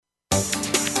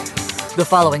The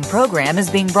following program is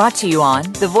being brought to you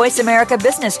on the Voice America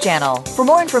Business Channel. For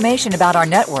more information about our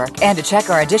network and to check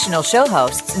our additional show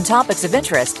hosts and topics of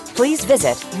interest, please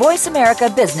visit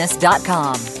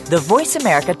voiceamericabusiness.com. The Voice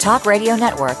America Talk Radio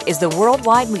Network is the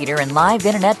worldwide leader in live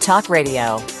Internet talk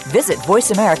radio. Visit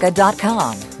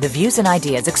voiceamerica.com. The views and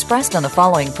ideas expressed on the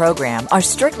following program are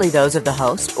strictly those of the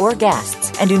host or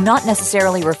guests and do not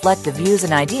necessarily reflect the views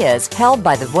and ideas held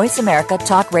by the Voice America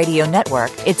Talk Radio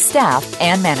Network, its staff,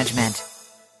 and management.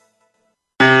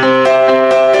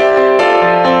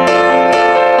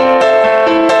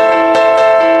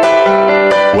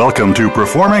 Welcome to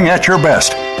Performing at Your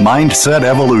Best, Mindset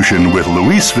Evolution with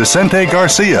Luis Vicente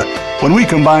Garcia. When we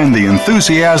combine the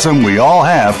enthusiasm we all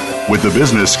have with the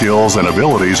business skills and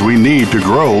abilities we need to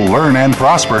grow, learn, and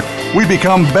prosper, we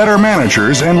become better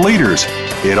managers and leaders.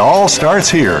 It all starts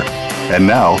here. And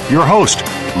now, your host,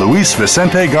 Luis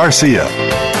Vicente Garcia.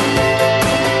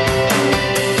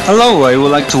 Hello, I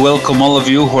would like to welcome all of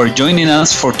you who are joining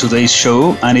us for today's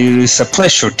show, and it is a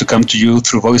pleasure to come to you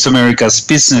through Voice America's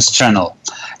Business Channel.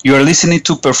 You are listening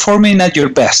to Performing at Your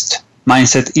Best,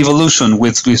 Mindset Evolution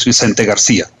with Luis Vicente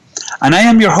Garcia. And I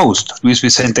am your host, Luis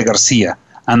Vicente Garcia,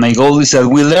 and my goal is that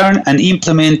we learn and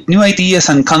implement new ideas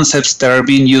and concepts that are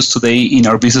being used today in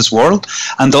our business world,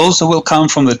 and those that will come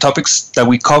from the topics that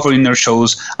we cover in our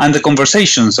shows and the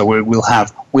conversations that we will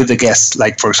have with the guests,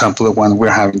 like, for example, the one we're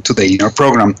having today in our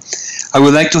program. I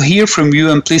would like to hear from you,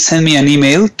 and please send me an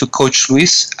email to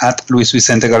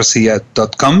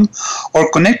coachluis@luisvicentegarcia.com or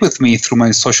connect with me through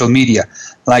my social media.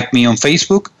 Like me on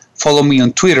Facebook, follow me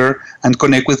on Twitter, and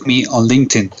connect with me on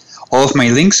LinkedIn. All of my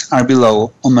links are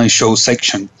below on my show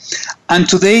section. And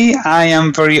today I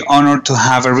am very honored to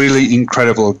have a really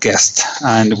incredible guest.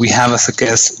 And we have as a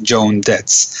guest Joan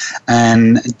Detz.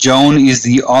 And Joan is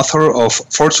the author of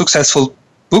 4 successful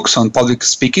books on public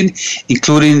speaking,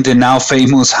 including the now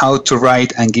famous How to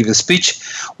Write and Give a Speech,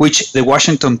 which the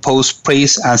Washington Post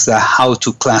praised as the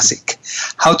how-to classic.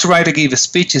 How to Write and Give a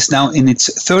Speech is now in its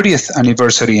 30th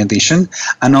anniversary edition,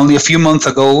 and only a few months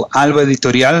ago, Alba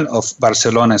Editorial of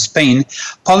Barcelona, Spain,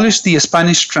 published the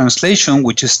Spanish translation,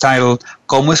 which is titled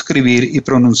Cómo escribir y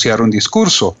pronunciar un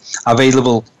discurso,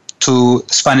 available to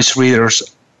Spanish readers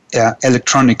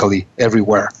electronically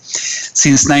everywhere.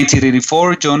 Since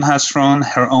 1984, Joan has run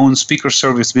her own speaker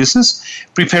service business,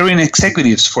 preparing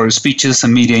executives for speeches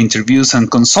and media interviews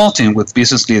and consulting with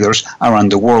business leaders around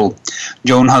the world.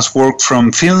 Joan has worked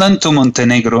from Finland to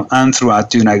Montenegro and throughout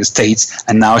the United States,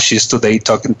 and now she's today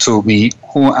talking to me,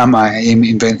 who am I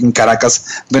in Caracas,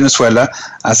 Venezuela,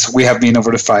 as we have been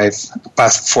over the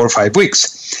past 4 or 5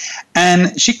 weeks.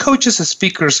 And she coaches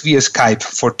speakers via Skype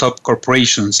for top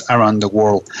corporations around the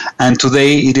world. And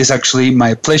today it is actually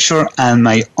my pleasure and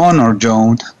my honor,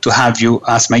 Joan, to have you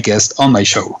as my guest on my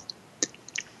show.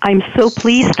 I'm so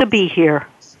pleased to be here.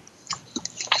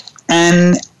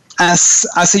 And as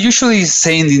I usually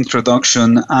say in the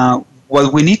introduction,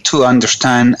 what we need to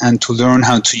understand and to learn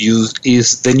how to use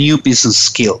is the new business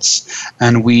skills.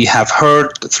 And we have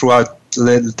heard throughout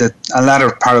a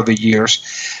latter part of the years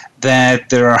that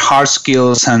there are hard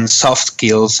skills and soft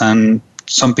skills, and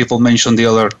some people mentioned the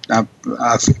other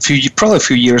probably a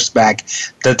few years back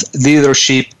that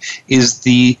leadership is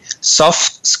the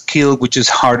soft skill which is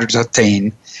harder to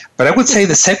attain. But I would say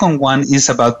the second one is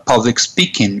about public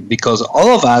speaking, because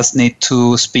all of us need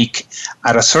to speak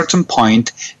at a certain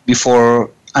point before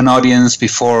an audience,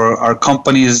 before our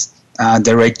company's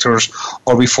directors,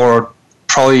 or before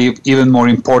probably even more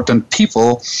important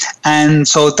people. And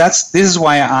so this is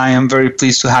why I am very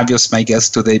pleased to have you as my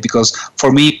guest today, because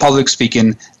for me, public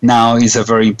speaking now is a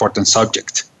very important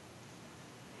subject.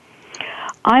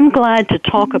 I'm glad to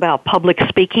talk about public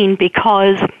speaking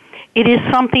because it is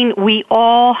something we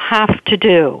all have to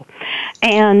do.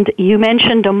 And you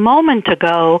mentioned a moment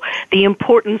ago the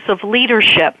importance of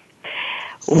leadership.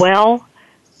 Well,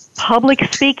 public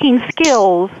speaking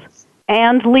skills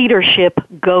and leadership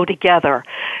go together.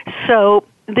 So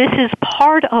this is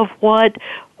part of what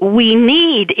we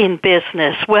need in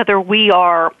business, whether we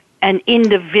are an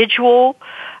individual,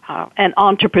 an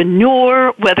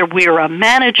entrepreneur, whether we're a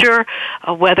manager,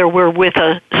 whether we're with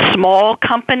a small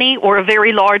company or a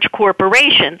very large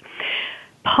corporation.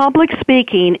 Public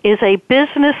speaking is a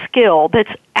business skill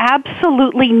that's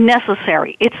absolutely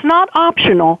necessary. It's not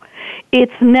optional.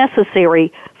 It's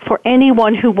necessary for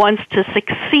anyone who wants to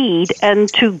succeed and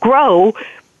to grow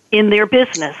in their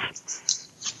business.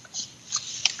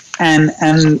 And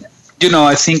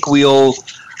I think we all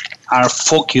are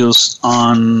focused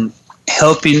on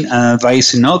helping and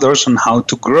advising others on how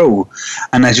to grow.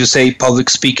 And as you say, public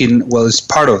speaking, well, it's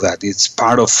part of that. It's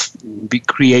part of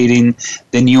creating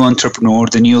the new entrepreneur,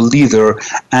 the new leader.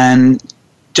 And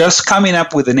just coming up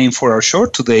with a name for our show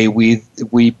today, we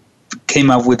came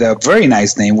up with a very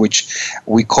nice name, which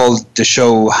we called the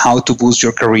show How to Boost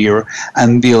Your Career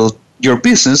and Build Your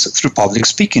Business Through Public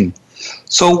Speaking.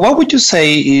 So what would you say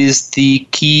is the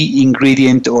key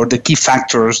ingredient or the key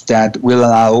factors that will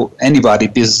allow anybody,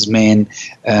 businessmen,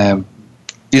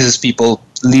 business people,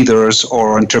 leaders,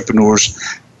 or entrepreneurs,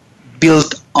 build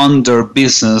on their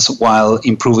business while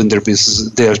improving their business,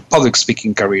 their public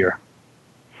speaking career?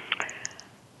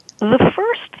 The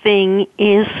first thing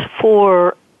is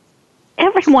for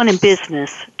everyone in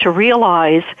business to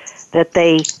realize that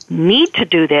they need to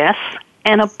do this,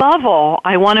 and above all,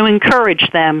 I want to encourage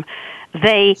them,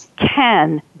 they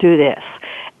can do this.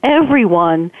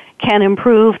 Everyone can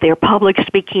improve their public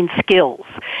speaking skills.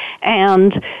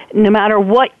 And no matter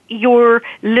what your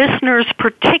listener's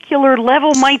particular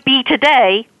level might be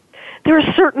today, there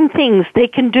are certain things they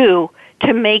can do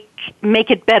to make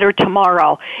it better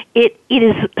tomorrow. It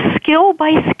is skill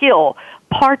by skill,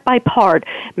 part by part.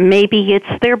 Maybe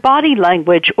it's their body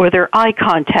language or their eye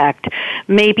contact.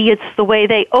 Maybe it's the way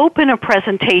they open a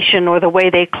presentation or the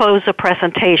way they close a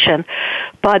presentation.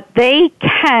 But they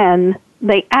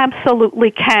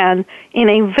absolutely can, in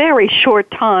a very short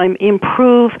time,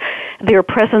 improve their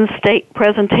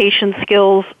presentation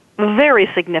skills very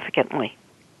significantly.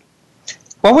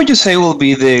 What would you say will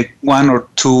be the one or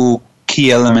two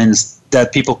key elements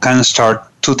that people can start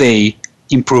today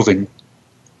improving?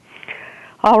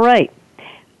 All right.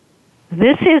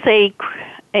 This is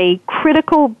a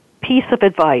critical piece of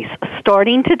advice.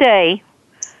 Starting today,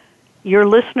 your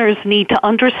listeners need to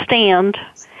understand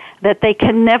that they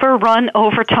can never run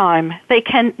overtime. They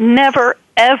can never,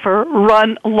 ever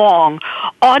run long.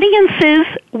 Audiences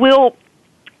will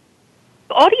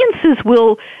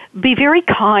be very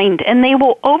kind, and they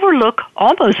will overlook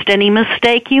almost any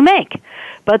mistake you make.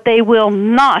 But they will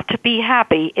not be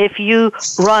happy if you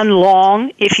run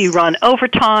long, if you run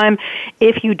overtime,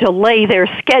 if you delay their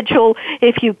schedule,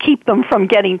 if you keep them from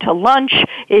getting to lunch,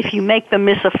 if you make them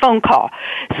miss a phone call.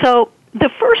 So the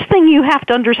first thing you have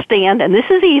to understand, and this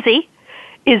is easy,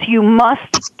 is you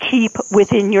must keep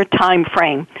within your time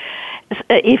frame.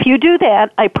 If you do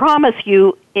that, I promise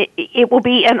you, it will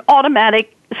be an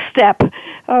automatic step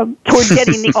toward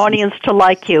getting the audience to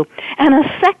like you. And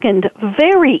a second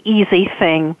very easy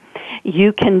thing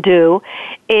you can do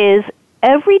is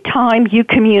every time you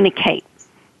communicate,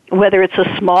 whether it's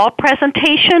a small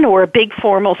presentation or a big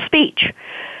formal speech,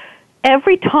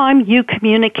 every time you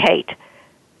communicate,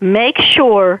 make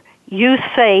sure you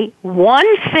say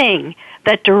one thing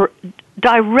that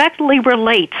directly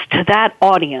relates to that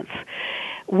audience.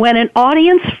 When an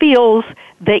audience feels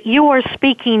that you are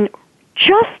speaking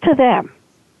just to them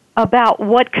about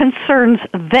what concerns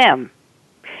them,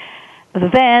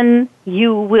 then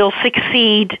you will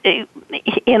succeed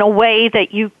in a way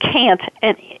that you can't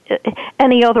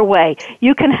any other way.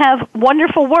 You can have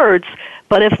wonderful words,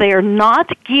 but if they are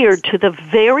not geared to the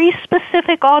very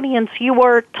specific audience you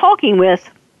are talking with,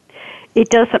 it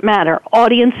doesn't matter.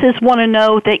 Audiences want to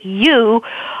know that you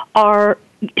are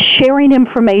sharing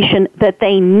information that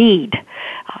they need,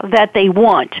 that they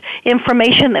want,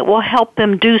 information that will help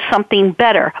them do something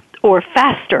better or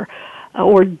faster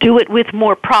or do it with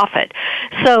more profit.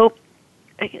 So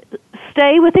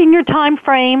stay within your time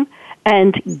frame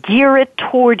and gear it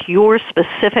toward your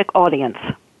specific audience.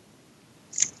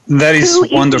 That is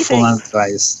wonderful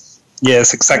advice.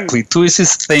 Yes, exactly. Two easy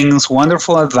things,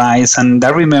 wonderful advice. And I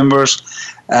remembers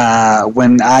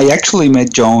when I actually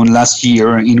met Joan last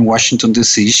year in Washington,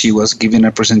 D.C. She was giving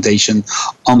a presentation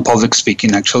on public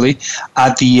speaking, actually,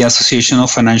 at the Association of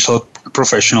Financial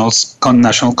Professionals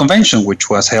National Convention,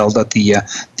 which was held at the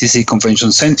D.C.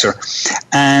 Convention Center.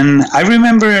 And I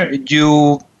remember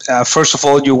you... first of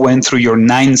all, you went through your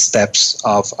 9 steps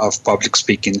of public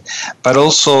speaking, but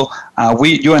also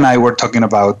you and I were talking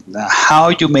about how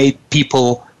you made people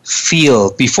feel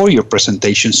before your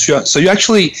presentation. So you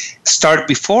actually start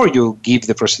before you give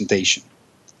the presentation.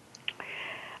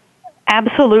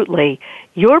 Absolutely.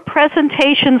 Your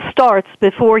presentation starts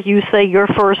before you say your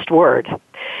first word.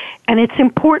 And it's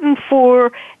important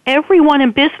for everyone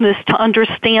in business to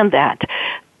understand that.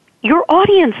 Your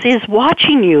audience is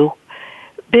watching you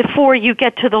before you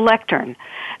get to the lectern.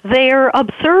 They're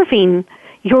observing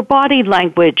your body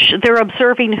language. They're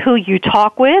observing who you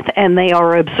talk with, and they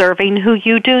are observing who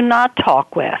you do not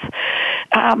talk with.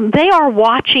 They are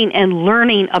watching and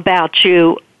learning about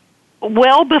you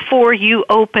well before you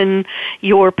open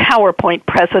your PowerPoint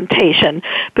presentation,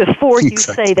 before you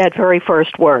say that very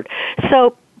first word.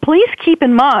 So please keep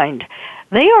in mind,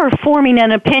 they are forming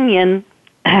an opinion,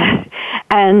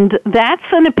 and that's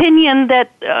an opinion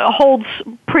that holds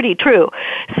pretty true.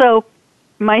 So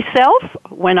myself,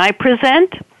 when I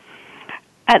present,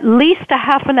 at least a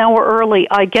half an hour early,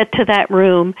 I get to that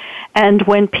room, and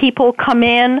when people come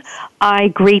in, I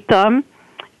greet them.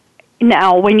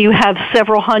 Now, when you have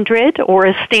several hundred or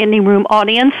a standing room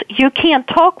audience, you can't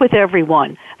talk with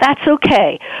everyone. That's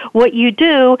okay. What you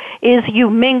do is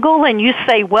you mingle and you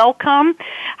say, welcome,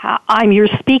 I'm your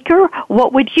speaker.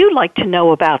 What would you like to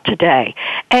know about today?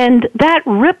 And that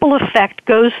ripple effect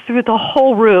goes through the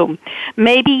whole room.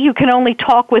 Maybe you can only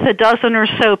talk with a dozen or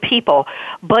so people,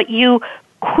 but you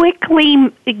quickly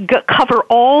cover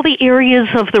all the areas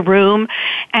of the room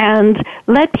and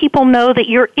let people know that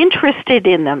you're interested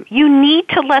in them. You need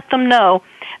to let them know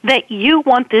that you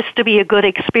want this to be a good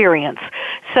experience.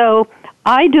 So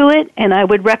I do it, and I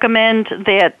would recommend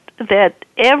that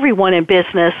everyone in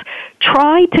business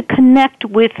try to connect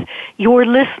with your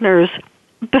listeners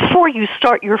before you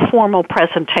start your formal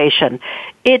presentation.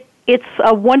 It's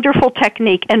a wonderful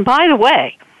technique. And by the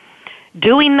way,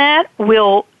 doing that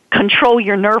will control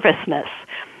your nervousness.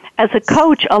 As a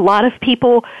coach, a lot of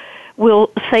people will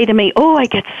say to me, oh, I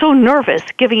get so nervous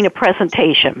giving a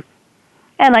presentation.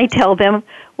 And I tell them,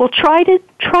 well, try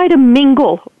to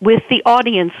mingle with the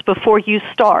audience before you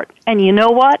start. And you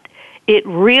know what? It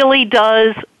really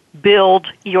does build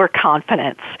your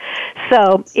confidence.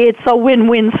 So it's a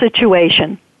win-win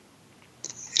situation.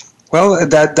 Well,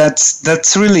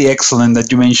 that's really excellent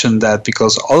that you mentioned that,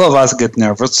 because all of us get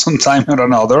nervous sometime or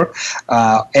another.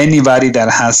 Anybody that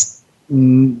has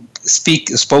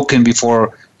spoken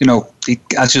before,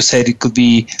 as you said, it could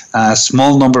be a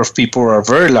small number of people or a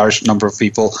very large number of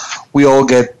people. We all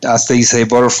get, as they say,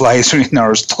 butterflies in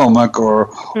our stomach or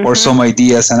some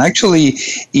ideas. And actually,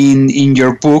 in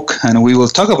your book, and we will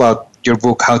talk about your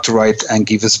book, How to Write and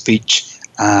Give a Speech,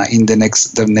 in the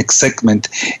next segment,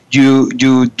 you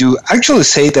actually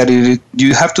say that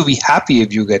you have to be happy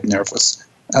if you get nervous,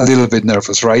 a little bit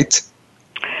nervous, right?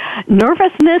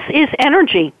 Nervousness is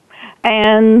energy,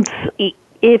 and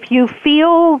if you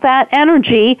feel that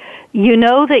energy, you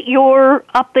know that you're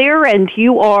up there and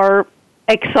you are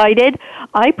excited.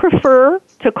 I prefer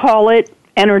to call it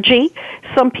energy.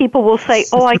 Some people will say,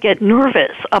 oh, I get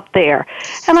nervous up there.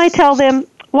 And I tell them,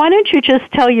 why don't you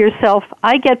just tell yourself,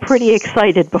 I get pretty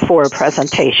excited before a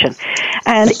presentation.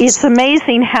 And it's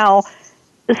amazing how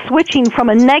switching from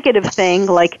a negative thing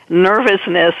like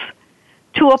nervousness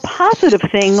to a positive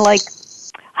thing like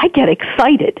I get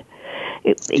excited.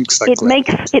 It makes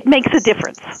a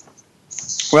difference.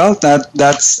 Well,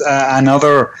 that's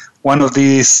another one of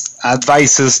these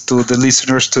advices to the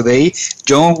listeners today.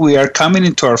 Joan, we are coming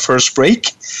into our first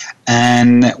break,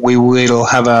 and we will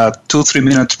have a 2-3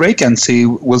 minute break, and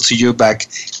we'll see you back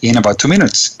in about 2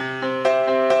 minutes.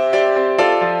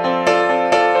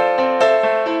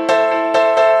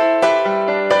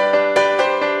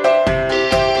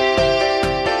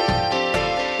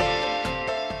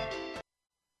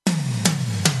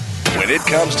 When it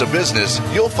comes to business,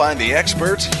 you'll find the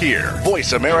experts here.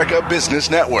 Voice America Business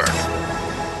Network.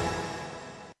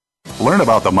 Learn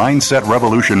about the Mindset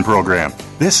Revolution program.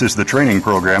 This is the training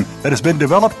program that has been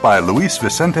developed by Luis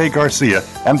Vicente Garcia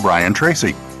and Brian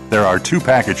Tracy. There are 2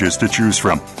 packages to choose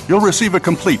from. You'll receive a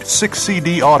complete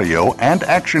 6-CD audio and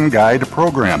action guide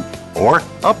program, or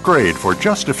upgrade for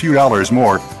just a few dollars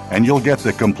more, and you'll get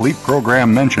the complete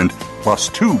program mentioned, plus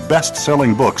 2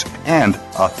 best-selling books and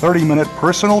a 30-minute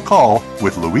personal call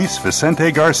with Luis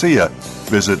Vicente Garcia.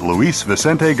 Visit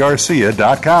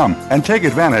LuisVicenteGarcia.com and take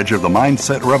advantage of the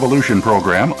Mindset Revolution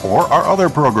program or our other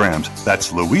programs.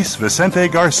 That's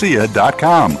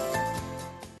LuisVicenteGarcia.com.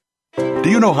 Do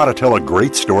you know how to tell a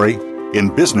great story? In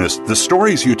business, the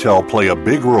stories you tell play a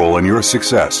big role in your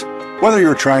success. Whether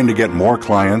you're trying to get more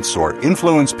clients or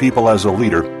influence people as a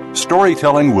leader,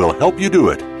 storytelling will help you do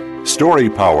it. Story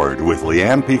Powered with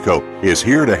Leanne Pico is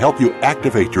here to help you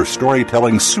activate your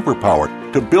storytelling superpower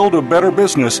to build a better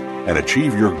business and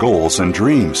achieve your goals and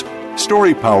dreams.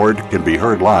 Story Powered can be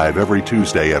heard live every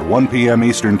Tuesday at 1 p.m.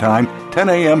 Eastern Time, 10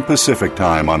 a.m. Pacific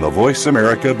Time on the Voice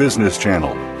America Business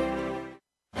Channel.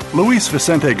 Luis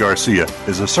Vicente Garcia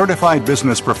is a certified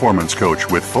business performance coach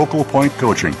with Focal Point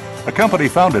Coaching, a company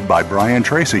founded by Brian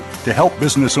Tracy to help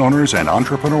business owners and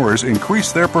entrepreneurs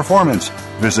increase their performance.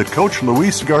 Visit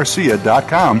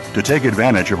CoachLuisGarcia.com to take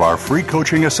advantage of our free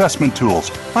coaching assessment tools.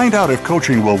 Find out if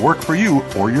coaching will work for you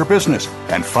or your business,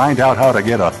 and find out how to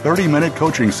get a 30-minute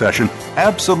coaching session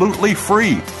absolutely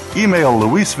free. email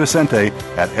Luis Vicente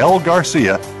at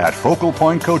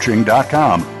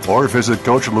lgarcia@focalpointcoaching.com or visit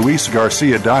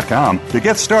CoachLuisGarcia.com to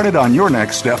get started on your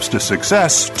next steps to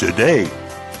success today.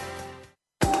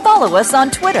 Follow us on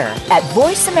Twitter at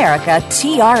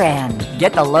VoiceAmericaTRN.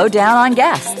 Get the lowdown on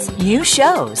guests, new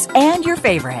shows, and your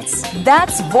favorites.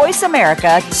 That's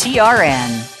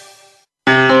VoiceAmericaTRN.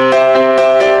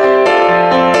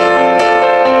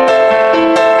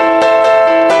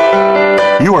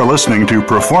 You are listening to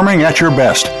Performing at Your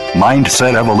Best,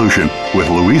 Mindset Evolution with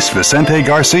Luis Vicente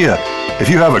Garcia. If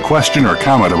you have a question or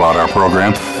comment about our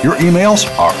program, your emails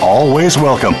are always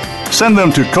welcome. Send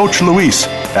them to Coach Luis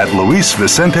at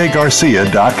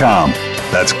LuisVicenteGarcia.com.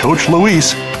 That's Coach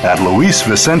Luis at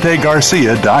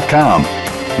LuisVicenteGarcia.com.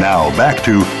 Now back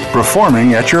to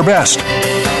Performing at Your Best.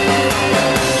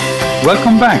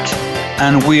 Welcome back.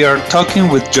 And we are talking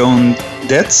with Joan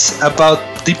Detz about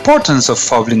the importance of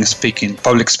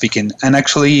public speaking. And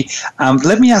actually,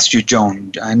 let me ask you,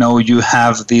 Joan, I know you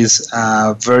have this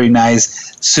very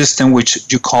nice system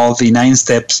which you call the 9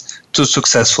 steps to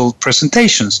successful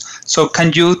presentations. So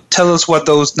can you tell us what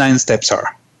those 9 steps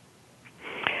are?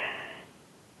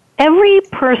 Every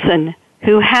person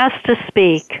who has to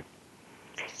speak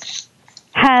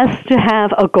has to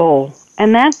have a goal.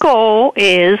 And that goal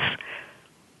is,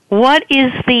 what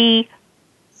is the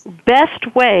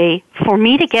best way for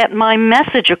me to get my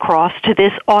message across to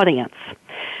this audience?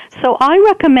 So I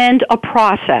recommend a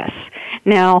process.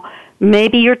 Now,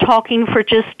 maybe you're talking for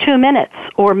just 2 minutes,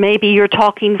 or maybe you're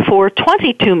talking for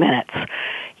 22 minutes.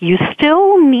 You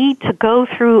still need to go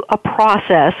through a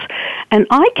process, and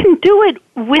I can do it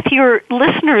with your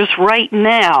listeners right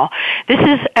now. This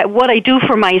is what I do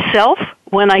for myself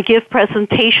when I give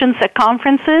presentations at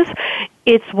conferences.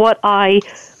 It's what I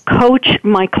coach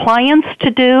my clients to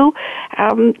do.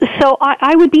 So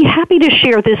I would be happy to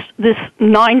share this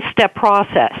 9-step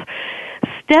process.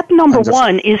 Step number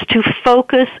 1 is to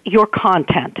focus your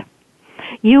content.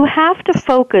 You have to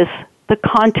focus the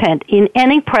content in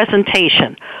any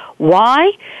presentation.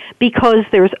 Why? Because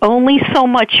there's only so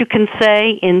much you can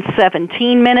say in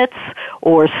 17 minutes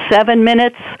or 7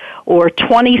 minutes or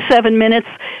 27 minutes.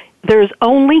 There's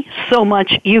only so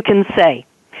much you can say.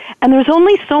 And there's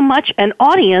only so much an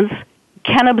audience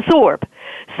can absorb.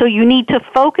 So you need to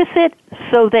focus it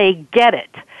so they get it.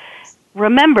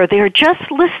 Remember, they're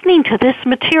just listening to this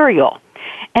material,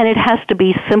 and it has to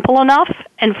be simple enough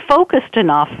and focused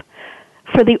enough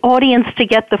for the audience to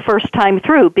get the first time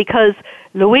through, because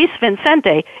Luis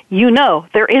Vicente, you know,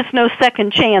 there is no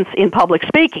second chance in public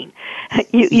speaking.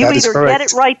 You either get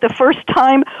it right the first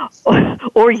time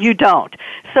or you don't.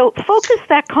 So focus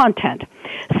that content.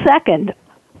 Second,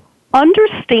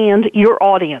 understand your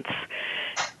audience.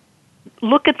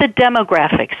 Look at the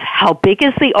demographics. How big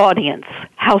is the audience?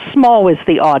 How small is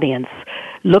the audience?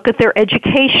 Look at their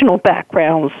educational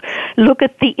backgrounds. Look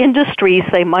at the industries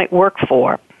they might work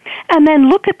for. And then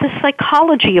look at the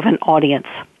psychology of an audience.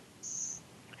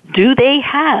 Do they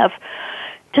have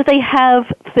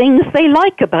things they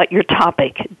like about your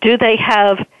topic? Do they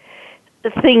have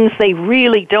things they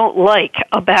really don't like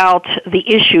about the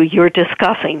issue you're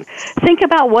discussing? Think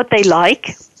about what they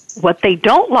like, what they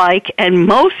don't like, and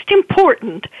most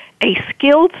important, a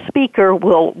skilled speaker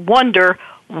will wonder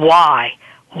why.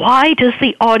 Why does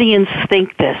the audience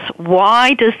think this?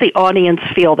 Why does the audience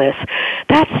feel this?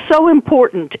 That's so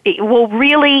important. It will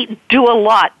really do a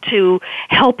lot to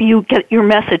help you get your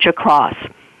message across.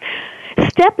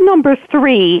 Step number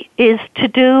 3 is to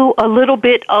do a little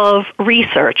bit of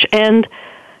research. And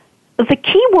the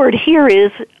key word here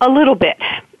is a little bit.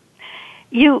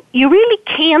 You really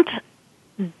can't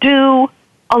do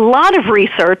a lot of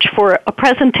research for a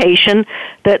presentation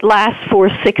that lasts for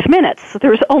 6 minutes.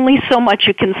 There's only so much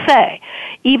you can say.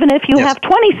 Even if you have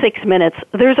 26 minutes,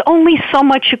 there's only so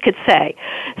much you could say.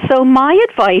 So my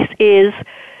advice is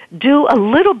do a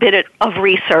little bit of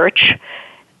research,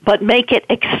 but make it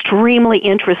extremely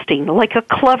interesting, like a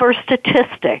clever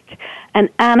statistic, an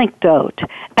anecdote,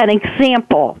 an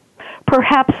example,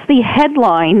 perhaps the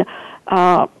headline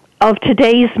of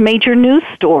today's major news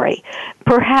story,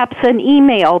 perhaps an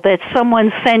email that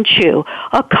someone sent you,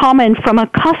 a comment from a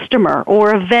customer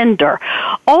or a vendor.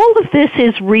 All of this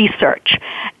is research,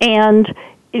 and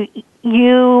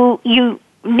you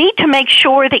need to make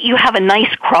sure that you have a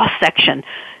nice cross-section.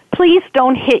 Please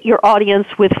don't hit your audience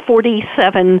with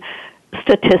 47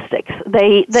 statistics.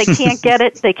 They can't get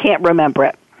it. They can't remember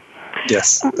it.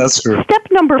 Yes, that's true. Step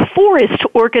number 4 is to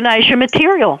organize your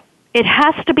material. It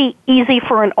has to be easy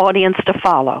for an audience to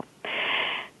follow.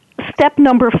 Step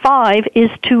number 5 is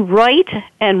to write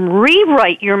and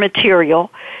rewrite your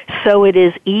material so it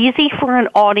is easy for an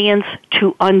audience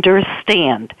to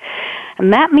understand.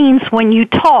 And that means when you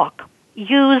talk,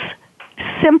 use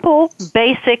simple,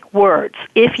 basic words.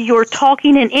 If you're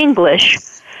talking in English,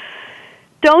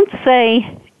 don't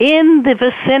say in the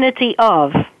vicinity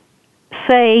of,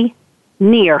 say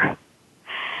near.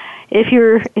 If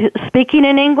you're speaking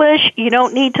in English, you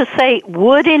don't need to say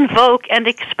would invoke an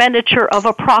expenditure of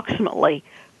approximately.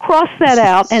 Cross that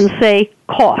out and say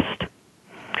cost.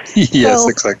 Yes,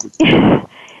 exactly.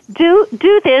 Do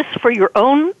this for your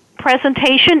own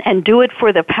presentation and do it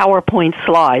for the PowerPoint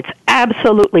slides.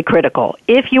 Absolutely critical.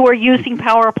 If you are using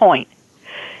PowerPoint,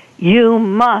 you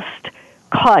must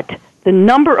cut the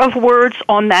number of words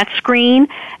on that screen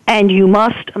and you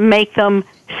must make them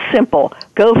simple.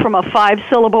 Go from a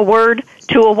 5-syllable word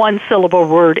to a 1-syllable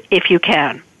word if you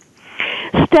can.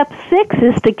 Step 6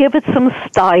 is to give it some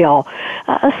style.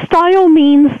 Style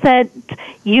means that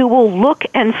you will look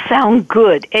and sound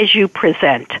good as you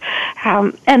present.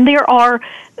 And there are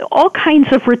all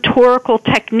kinds of rhetorical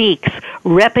techniques.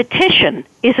 Repetition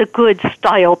is a good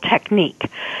style technique.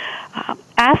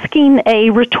 Asking a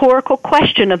rhetorical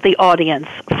question of the audience.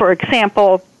 For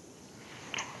example,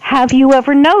 have you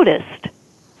ever noticed?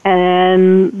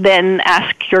 And then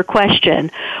ask your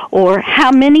question. Or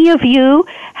how many of you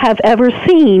have ever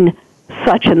seen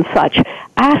such and such?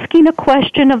 Asking a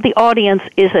question of the audience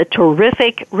is a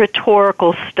terrific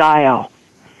rhetorical style.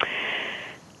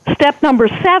 Step number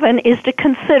 7 is to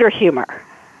consider humor.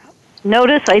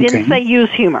 Notice I didn't say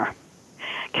use humor.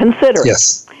 Consider.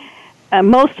 Yes.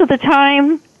 Most of the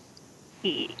time,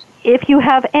 if you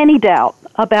have any doubt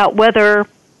about whether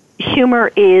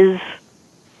humor is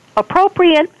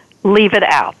appropriate, leave it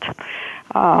out.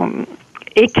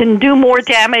 It can do more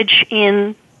damage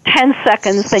in 10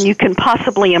 seconds than you can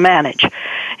possibly imagine.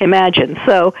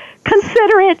 So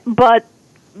consider it, but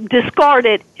discard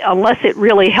it unless it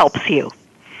really helps you.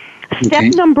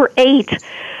 Step number 8,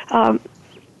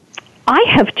 I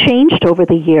have changed over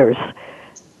the years.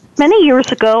 Many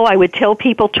years ago, I would tell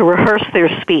people to rehearse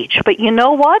their speech, but you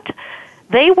know what?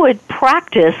 They would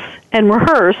practice and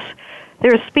rehearse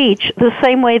their speech the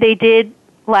same way they did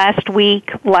last week,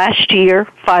 last year,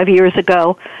 5 years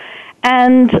ago,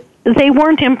 and they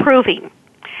weren't improving.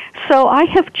 So I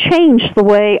have changed the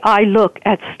way I look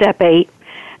at Step 8,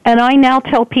 and I now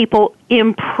tell people,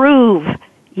 improve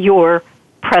your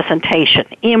presentation,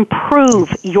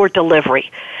 improve your delivery.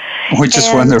 Which is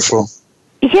wonderful.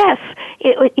 Yes,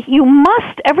 you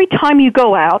must, every time you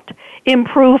go out,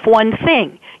 improve one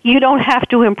thing. You don't have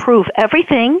to improve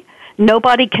everything.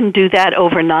 Nobody can do that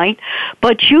overnight.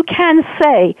 But you can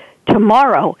say,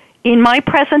 tomorrow, in my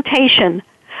presentation,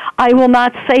 I will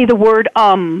not say the word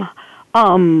and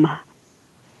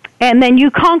then you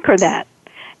conquer that.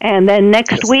 And then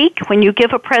next week, when you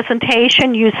give a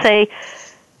presentation, you say,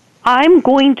 I'm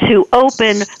going to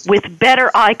open with better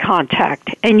eye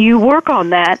contact. And you work on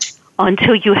that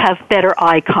until you have better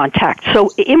eye contact.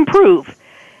 So improve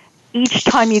each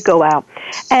time you go out.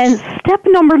 And step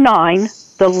number 9,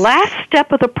 the last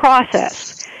step of the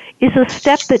process, is a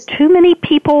step that too many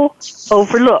people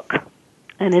overlook,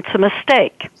 and it's a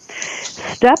mistake.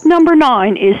 Step number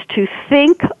 9 is to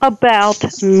think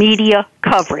about media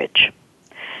coverage.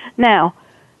 Now,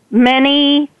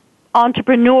 many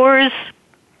entrepreneurs,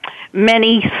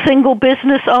 many single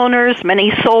business owners,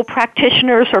 many sole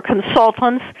practitioners or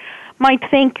consultants might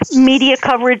think media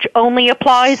coverage only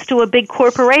applies to a big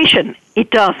corporation.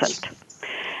 It doesn't.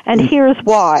 And here's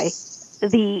why.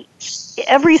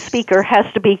 Every speaker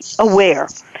has to be aware.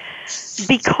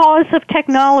 Because of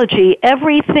technology,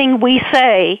 everything we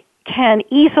say can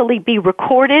easily be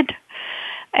recorded,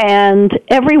 and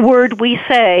every word we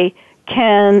say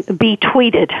can be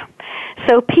tweeted.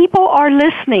 So people are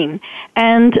listening,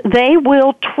 and they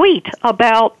will tweet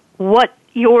about what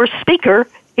your speaker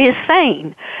is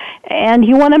saying. And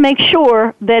you want to make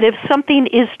sure that if something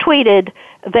is tweeted,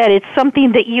 that it's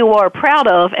something that you are proud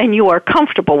of and you are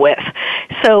comfortable with.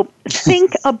 So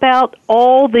think about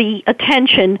all the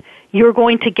attention you're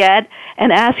going to get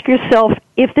and ask yourself,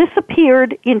 if this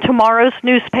appeared in tomorrow's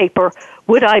newspaper,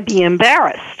 would I be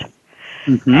embarrassed?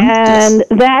 And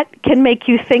that can make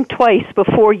you think twice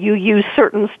before you use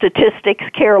certain statistics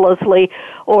carelessly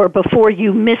or before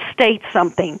you misstate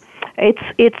something.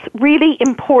 It's really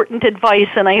important advice,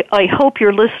 and I hope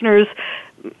your listeners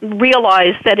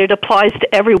realize that it applies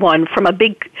to everyone, from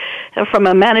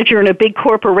a manager in a big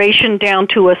corporation down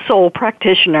to a sole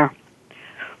practitioner.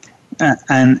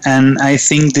 And I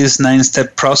think this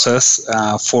 9-step process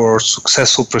for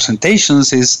successful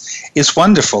presentations is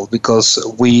wonderful, because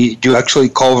you actually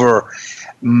cover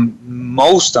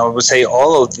most, I would say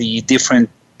all of the different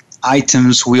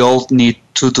items we all need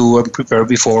to do and prepare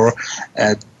before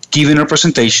giving a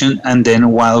presentation, and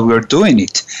then while we're doing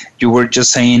it. You were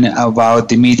just saying about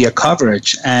the media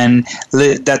coverage, and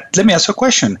let me ask you a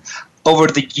question. Over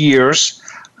the years,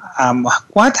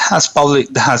 what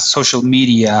has social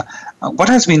media, what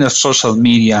has been of social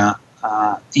media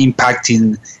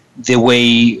impacting the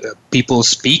way people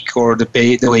speak or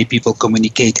the way people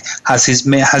communicate? Has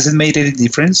it made any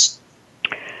difference?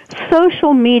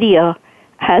 Social media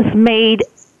has made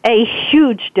a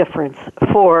huge difference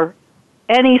for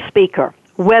any speaker,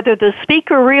 whether the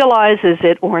speaker realizes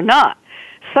it or not.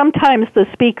 Sometimes the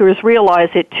speakers realize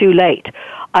it too late.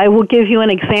 I will give you an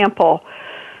example.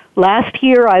 Last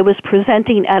year I was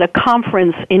presenting at a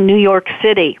conference in New York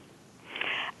City,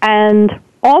 and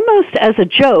almost as a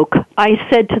joke, I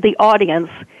said to the audience,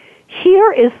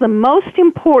 here is the most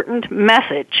important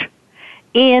message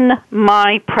in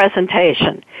my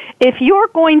presentation. If you're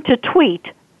going to tweet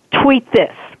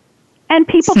this. And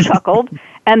people chuckled,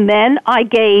 and then I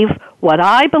gave what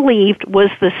I believed was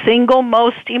the single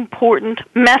most important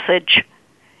message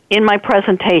in my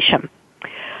presentation.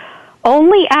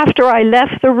 Only after I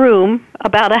left the room,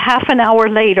 about a half an hour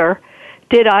later,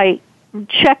 did I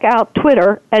check out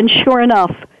Twitter, and sure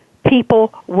enough,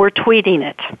 people were tweeting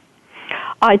it.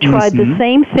 I tried the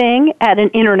same thing at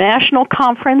an international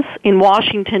conference in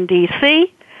Washington,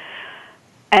 D.C.,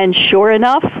 and sure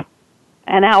enough,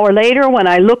 an hour later when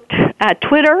I looked at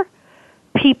Twitter,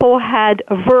 people had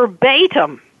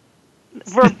verbatim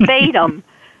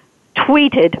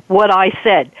tweeted what I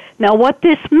said. Now, what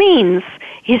this means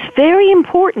is very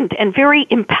important and very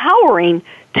empowering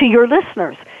to your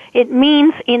listeners. It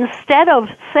means instead of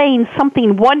saying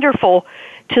something wonderful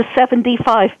to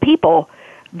 75 people,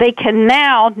 they can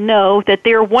now know that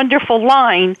their wonderful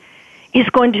line is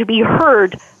going to be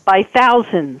heard by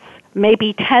thousands,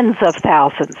 maybe tens of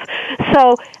thousands.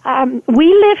 So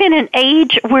we live in an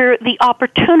age where the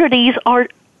opportunities are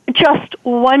just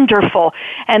wonderful,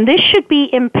 and this should be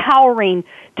empowering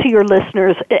to your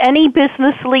listeners. Any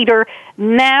business leader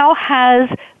now has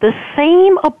the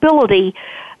same ability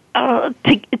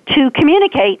to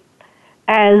communicate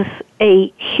as a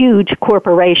huge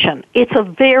corporation. It's a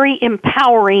very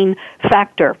empowering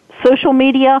factor. Social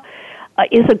media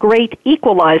is a great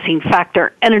equalizing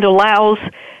factor, and it allows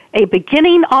a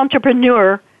beginning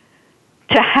entrepreneur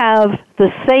to have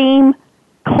the same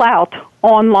clout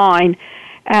online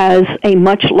as a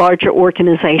much larger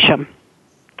organization.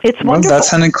 It's wonderful. Well,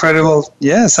 that's an incredible,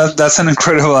 yes, that's an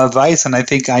incredible advice, and I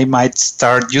think I might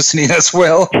start using it as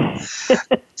well.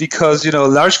 Because,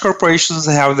 large corporations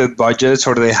have their budgets,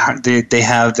 or they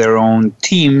have their own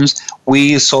teams.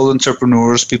 We solo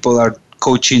entrepreneurs, people are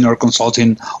coaching or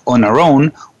consulting on our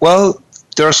own. Well,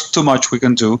 there's too much we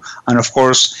can do. And of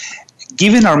course,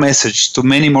 giving our message to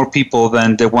many more people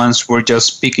than the ones we're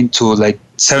just speaking to, like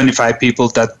 75 people,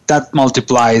 that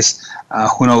multiplies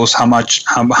who knows how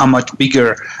much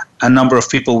bigger a number of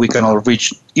people we can all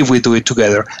reach if we do it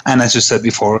together. And as you said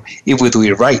before, if we do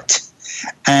it right.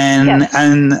 And yes.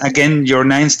 And again, your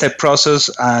 9-step process,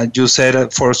 you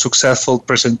said for a successful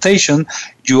presentation,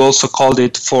 you also called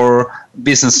it for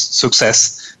business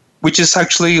success, which is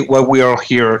actually what we are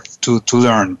here to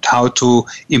learn, how to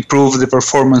improve the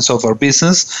performance of our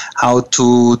business, how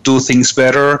to do things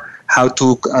better, how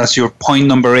to, as your point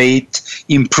number 8,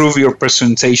 improve your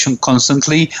presentation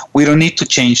constantly. We don't need to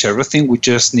change everything. We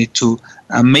just need to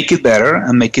make it better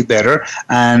and make it better.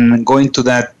 And going to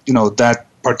that, that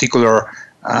particular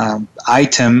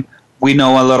item, we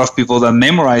know a lot of people that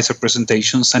memorize their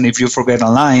presentations, and if you forget a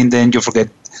line, then you forget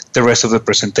the rest of the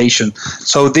presentation.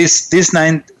 So these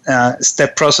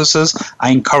 9-step processes,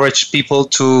 I encourage people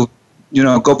to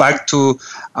go back to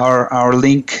our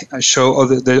link show of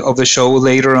the show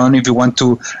later on if you want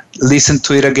to listen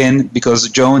to it again, because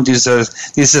Joan, this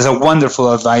is a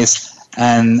wonderful advice.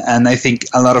 And I think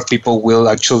a lot of people will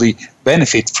actually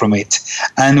benefit from it.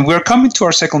 And we're coming to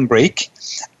our second break.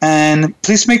 And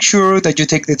please make sure that you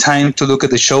take the time to look at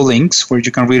the show links where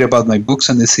you can read about my books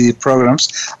and the CD programs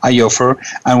I offer.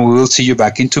 And we will see you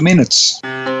back in 2 minutes.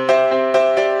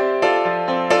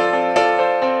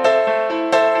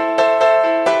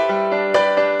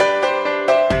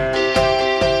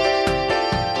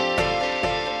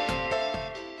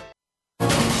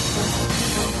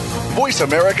 Voice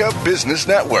America Business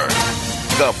Network,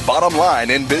 the bottom line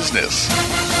in business.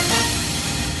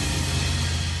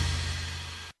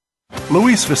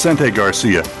 Luis Vicente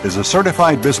Garcia is a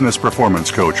certified business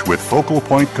performance coach with Focal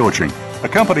Point Coaching. a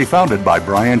company founded by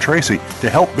Brian Tracy to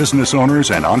help business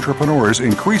owners and entrepreneurs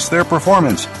increase their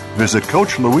performance. Visit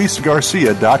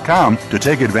CoachLuisGarcia.com to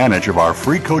take advantage of our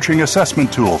free coaching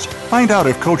assessment tools. Find out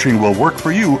if coaching will work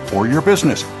for you or your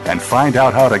business, and find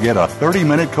out how to get a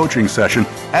 30-minute coaching session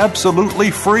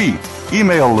absolutely free.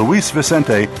 Email Luis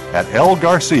Vicente at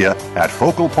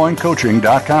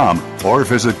lgarcia@focalpointcoaching.com or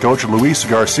visit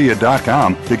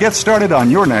CoachLuisGarcia.com to get started on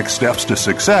your next steps to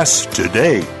success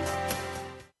today.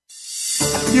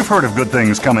 You've heard of good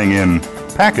things coming in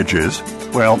packages.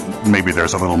 Well, maybe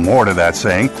there's a little more to that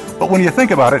saying, but when you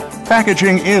think about it,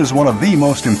 packaging is one of the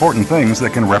most important things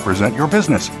that can represent your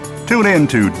business. Tune in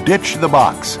to Ditch the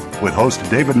Box with host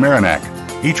David Marinak.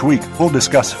 Each week, we'll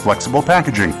discuss flexible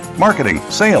packaging, marketing,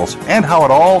 sales, and how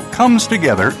it all comes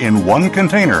together in one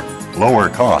container. Lower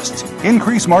costs,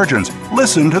 increase margins.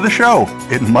 Listen to the show.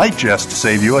 It might just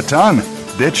save you a ton.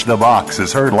 Ditch the Box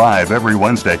is heard live every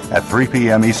Wednesday at 3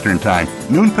 p.m. Eastern Time,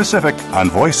 noon Pacific on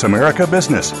Voice America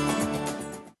Business.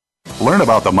 Learn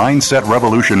about the Mindset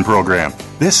Revolution program.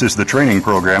 This is the training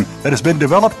program that has been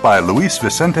developed by Luis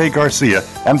Vicente Garcia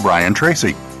and Brian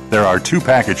Tracy. There are 2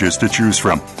 packages to choose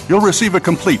from. You'll receive a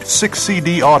complete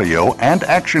 6-CD audio and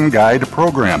action guide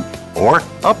program, or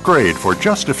upgrade for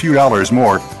just a few dollars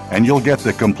more, and you'll get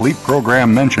the complete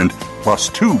program mentioned, plus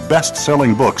 2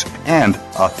 best-selling books and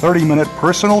a 30-minute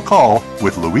personal call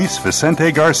with Luis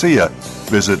Vicente Garcia.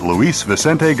 Visit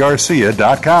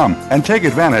LuisVicenteGarcia.com and take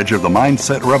advantage of the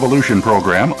Mindset Revolution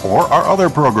program or our other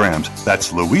programs.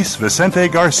 That's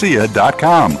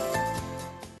LuisVicenteGarcia.com.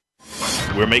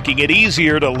 We're making it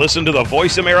easier to listen to the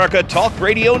Voice America Talk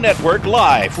Radio Network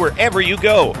live wherever you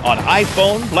go on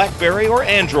iPhone, BlackBerry, or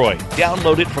Android.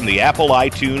 Download it from the Apple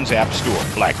iTunes App Store,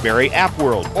 BlackBerry App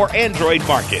World, or Android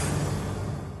Market.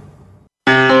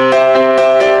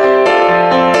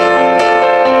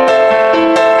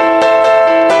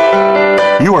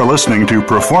 You are listening to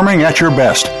Performing at Your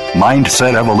Best,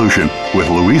 Mindset Evolution with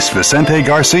Luis Vicente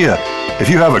Garcia. If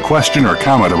you have a question or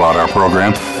comment about our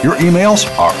program, your emails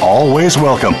are always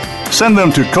welcome. Send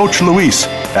them to Coach Luis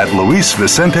at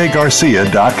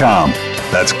LuisVicenteGarcia.com.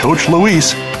 That's Coach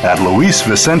Luis at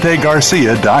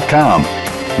LuisVicenteGarcia.com.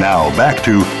 Now back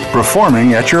to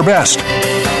Performing at Your Best.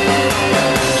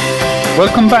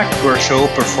 Welcome back to our show,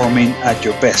 Performing at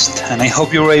Your Best. And I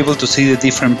hope you're able to see the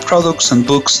different products and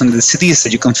books and the CDs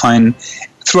that you can find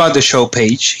throughout the show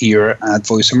page here at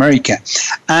Voice America.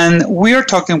 And we are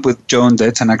talking with Joan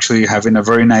Detz and actually having a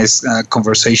very nice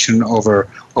conversation over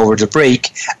the break.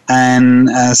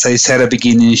 And as I said at the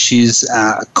beginning, she's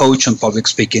a coach on public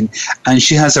speaking, and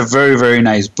she has a very, very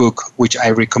nice book, which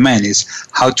I recommend, is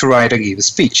How to Write and Give a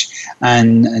Speech.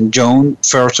 And Joan,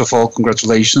 first of all,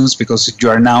 congratulations, because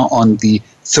you are now on the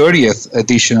 30th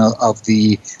edition of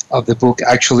the book.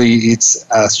 Actually, it's,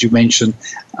 as you mentioned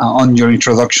on your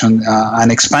introduction, an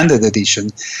expanded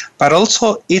edition, but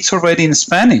also it's already in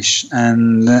Spanish.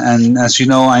 And as you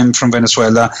know, I'm from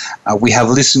Venezuela. We have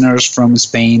listeners from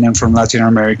Spain and from Latin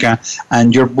America.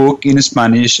 And your book in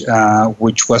Spanish,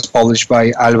 which was published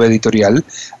by Alba Editorial,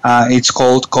 it's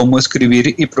called Cómo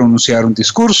escribir y pronunciar un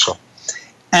discurso.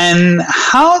 And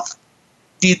how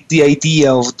did the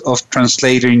idea of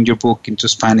translating your book into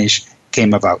Spanish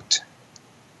came about?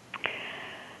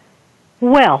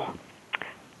 Well,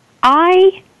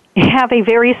 I have a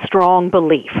very strong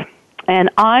belief,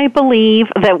 and I believe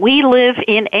that we live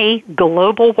in a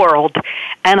global world,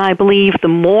 and I believe the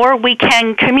more we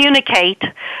can communicate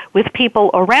with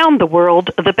people around the world,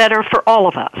 the better for all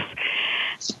of us.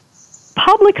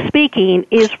 Public speaking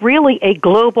is really a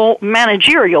global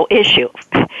managerial issue.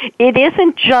 It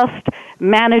isn't just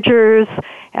managers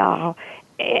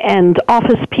and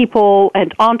office people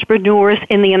and entrepreneurs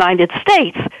in the United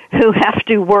States who have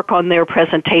to work on their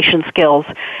presentation skills.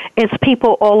 It's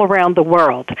people all around the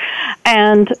world.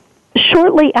 And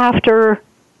shortly after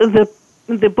the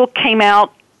book came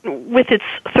out with its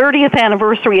 30th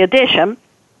anniversary edition,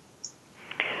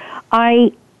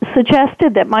 I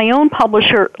suggested that my own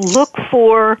publisher look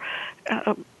for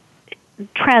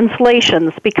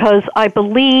translations, because I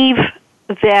believe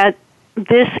that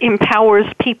this empowers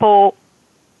people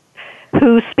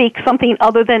who speak something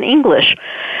other than English.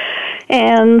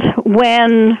 And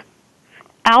when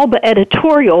Alba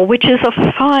Editorial, which is a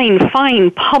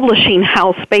fine publishing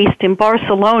house based in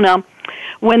Barcelona,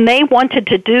 when they wanted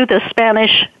to do the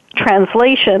Spanish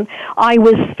translation, I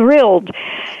was thrilled.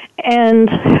 And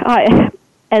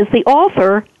as the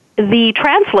author, the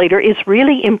translator is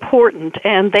really important,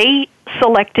 and they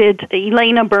selected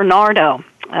Elena Bernardo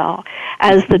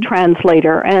as the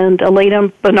translator. And Elena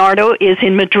Bernardo is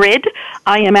in Madrid,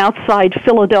 I am outside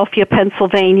Philadelphia,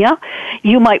 Pennsylvania.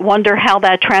 You might wonder how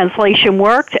that translation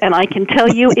worked, and I can tell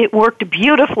you it worked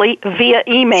beautifully via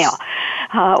email.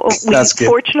 We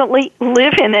fortunately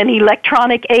live in an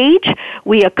electronic age.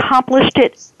 We accomplished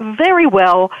it very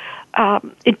well.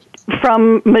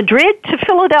 From Madrid to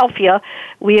Philadelphia,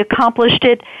 we accomplished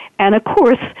it, and of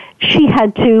course, she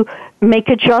had to make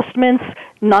adjustments,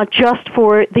 not just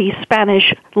for the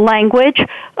Spanish language,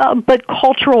 but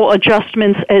cultural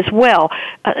adjustments as well.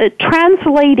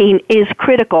 Translating is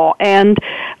critical, and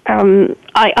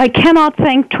I cannot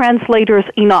thank translators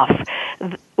enough.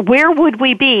 Where would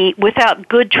we be without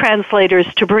good translators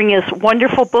to bring us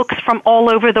wonderful books from all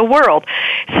over the world?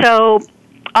 So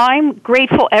I'm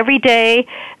grateful every day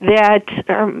that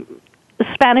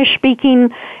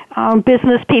Spanish-speaking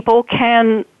business people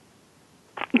can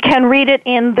read it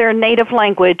in their native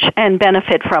language and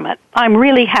benefit from it. I'm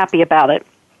really happy about it.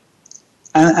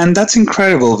 And that's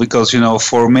incredible because,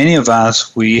 for many of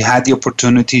us, we had the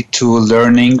opportunity to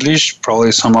learn English,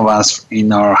 probably some of us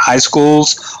in our high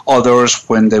schools, others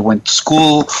when they went to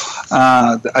school,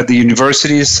 at the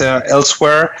universities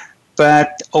elsewhere.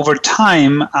 But over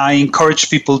time, I encourage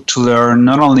people to learn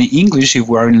not only English if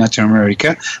we are in Latin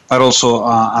America, but also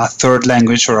a third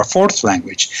language or a fourth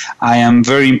language. I am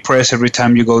very impressed every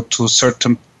time you go to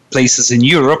certain places in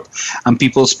Europe and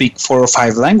people speak 4 or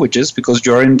 5 languages because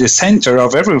you're in the center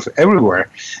of everywhere.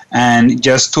 And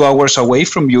just 2 hours away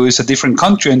from you is a different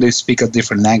country and they speak a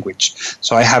different language.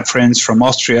 So I have friends from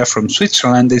Austria, from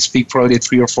Switzerland, they speak probably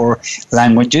 3 or 4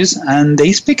 languages and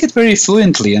they speak it very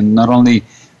fluently. And not only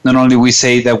we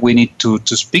say that we need to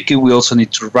speak it, we also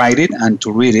need to write it and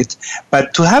to read it.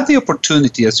 But to have the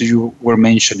opportunity, as you were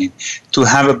mentioning, to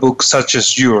have a book such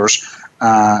as yours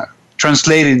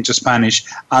translated into Spanish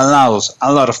allows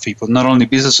a lot of people, not only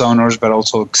business owners, but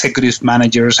also executive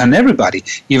managers and everybody,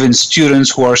 even students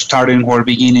who are starting, who are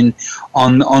beginning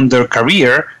on their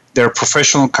career, their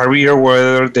professional career,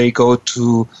 whether they go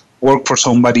to work for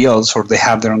somebody else or they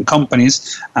have their own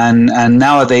companies. And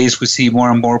nowadays we see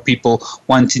more and more people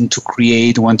wanting to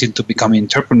create, wanting to become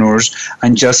entrepreneurs,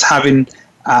 and just having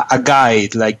a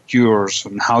guide like yours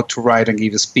on how to write and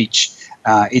give a speech.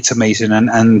 It's amazing,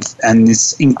 and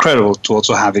it's incredible to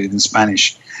also have it in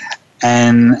Spanish.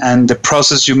 And the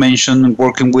process you mentioned,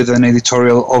 working with an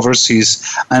editorial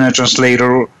overseas and a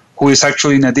translator who is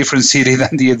actually in a different city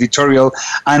than the editorial.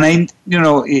 And in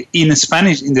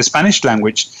the Spanish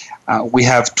language, we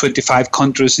have 25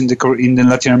 countries in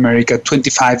Latin America,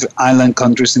 25 island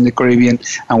countries in the Caribbean,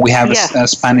 and we have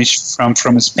Spanish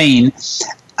from Spain.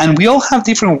 And we all have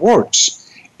different words.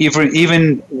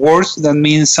 Even words that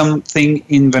mean something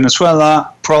in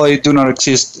Venezuela probably do not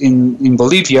exist in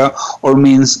Bolivia, or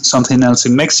means something else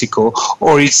in Mexico,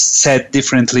 or it's said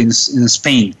differently in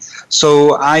Spain.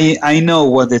 So I know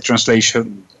what the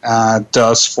translation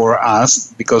does for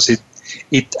us, because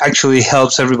it actually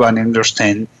helps everybody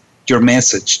understand your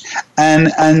message.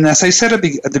 And as I said at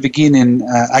the beginning,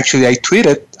 actually I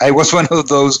tweeted, I was one of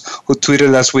those who tweeted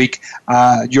last week,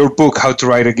 your book, How to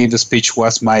Write and Give a Speech,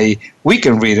 was my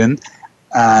weekend reading.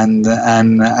 And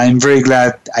I'm very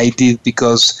glad I did,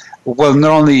 because, well,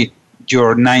 not only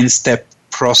your 9-step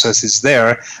process is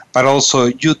there, but also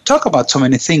you talk about so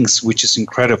many things, which is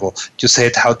incredible. You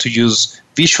said how to use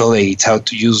visual aids, how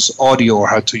to use audio, or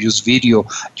how to use video.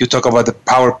 You talk about the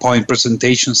PowerPoint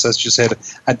presentations, as you said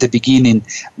at the beginning.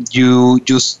 You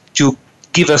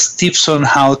give us tips on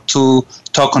how to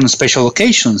talk on special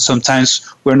occasions. Sometimes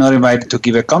we're not invited to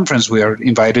give a conference. We are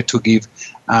invited to give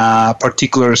a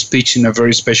particular speech in a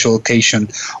very special occasion.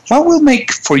 What will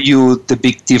make for you the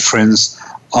big difference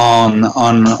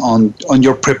on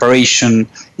your preparation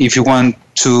if you want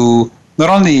to not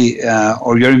only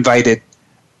or you're invited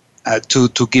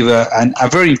to give a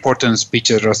very important speech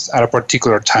at a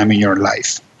particular time in your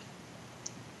life?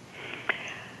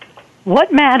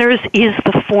 What matters is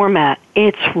the format.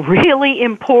 It's really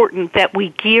important that we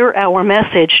gear our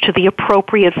message to the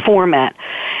appropriate format.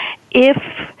 If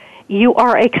you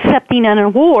are accepting an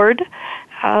award,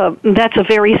 that's a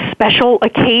very special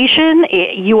occasion.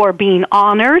 You are being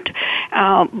honored,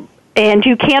 and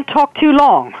you can't talk too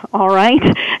long, all right?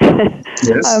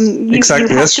 Yes,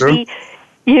 exactly, that's true.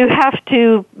 You have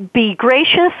to be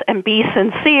gracious and be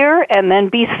sincere and then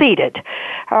be seated.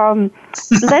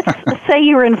 Let's say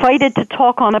you're invited to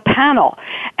talk on a panel,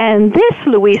 and this,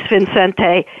 Luis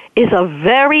Vicente, is a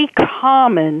very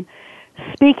common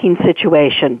speaking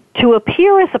situation. To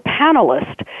appear as a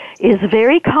panelist is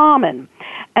very common,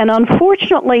 and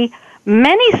unfortunately,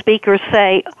 many speakers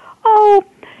say, "Oh,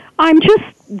 I'm just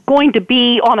going to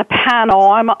be on a panel.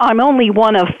 I'm only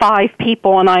one of 5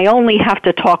 people, and I only have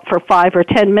to talk for 5 or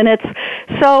 10 minutes,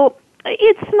 so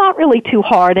it's not really too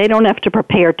hard. I don't have to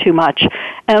prepare too much.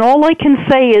 And all I can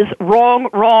say is wrong,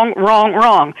 wrong, wrong,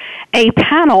 wrong. A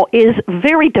panel is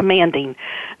very demanding.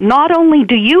 Not only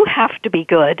do you have to be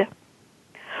good,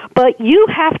 but you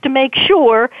have to make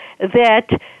sure that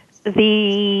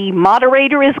the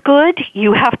moderator is good.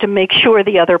 You have to make sure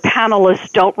the other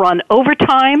panelists don't run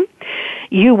overtime.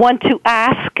 You want to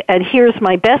ask, and here's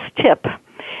my best tip,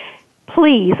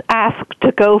 please ask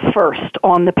to go first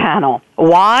on the panel.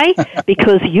 Why?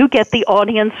 Because you get the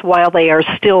audience while they are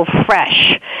still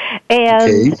fresh.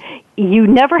 And you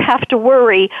never have to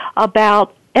worry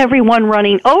about everyone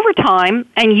running overtime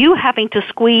and you having to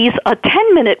squeeze a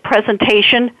 10-minute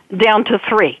presentation down to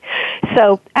 3.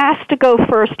 So ask to go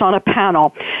first on a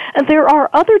panel. And there are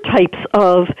other types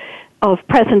of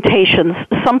presentations.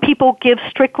 Some people give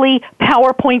strictly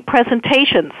PowerPoint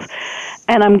presentations.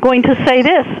 And I'm going to say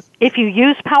this, if you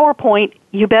use PowerPoint,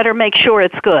 you better make sure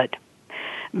it's good.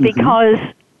 Because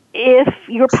if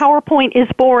your PowerPoint is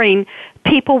boring,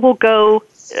 people will go,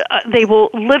 they will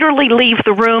literally leave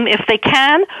the room if they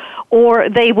can, or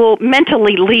they will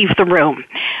mentally leave the room.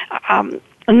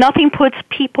 Nothing puts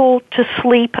people to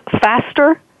sleep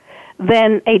faster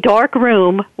than a dark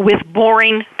room with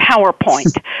boring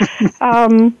PowerPoint.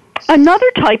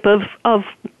 Another type of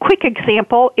quick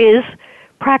example is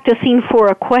practicing for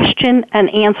a question and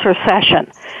answer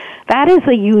session. That is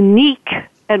a unique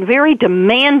and very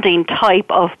demanding type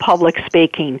of public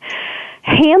speaking.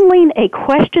 Handling a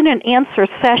question and answer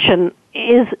session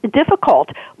is difficult,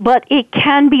 but it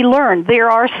can be learned. There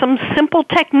are some simple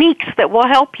techniques that will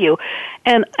help you.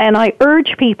 And I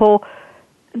urge people,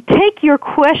 take your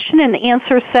question and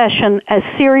answer session as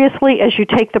seriously as you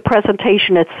take the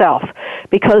presentation itself.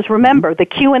 Because remember, the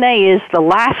Q&A is the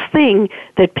last thing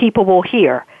that people will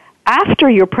hear. After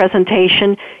your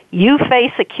presentation, you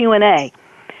face a Q&A.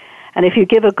 And if you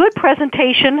give a good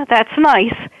presentation, that's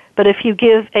nice, but if you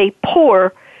give a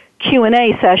poor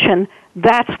Q&A session,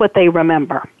 that's what they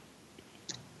remember.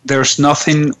 There's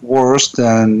nothing worse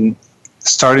than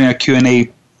starting a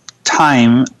Q&A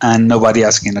time and nobody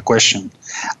asking a question.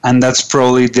 And that's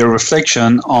probably the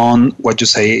reflection on what you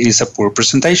say is a poor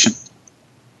presentation.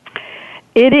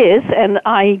 It is, and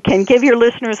I can give your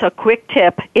listeners a quick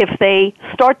tip. If they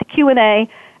start the Q&A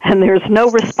and there's no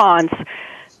response,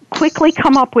 quickly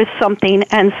come up with something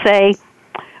and say,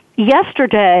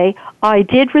 yesterday I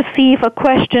did receive a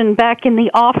question back in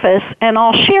the office and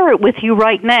I'll share it with you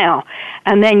right now.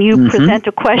 And then you present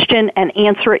a question and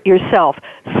answer it yourself.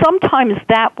 Sometimes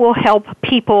that will help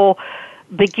people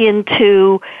begin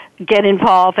to get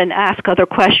involved and ask other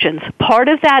questions. Part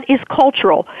of that is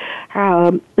cultural.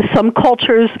 Some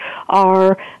cultures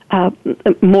are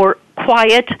more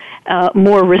quiet,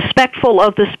 more respectful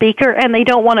of the speaker, and they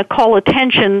don't want to call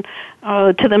attention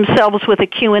to themselves with a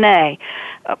Q&A.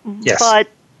 Yes. But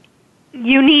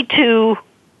you need to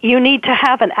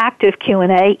have an active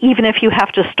Q&A, even if you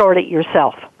have to start it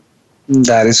yourself.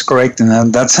 That is correct,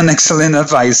 and that's an excellent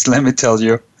advice, let me tell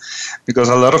you, because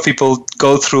a lot of people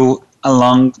go through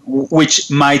which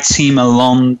might seem a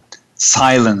long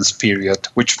silence period,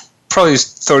 which probably is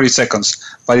 30 seconds,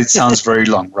 but it sounds very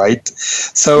long, right?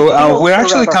 So we're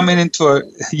actually coming into a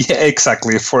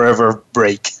forever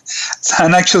break.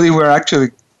 And actually, we're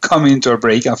actually coming into a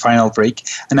final break,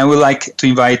 and I would like to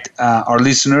invite our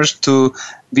listeners to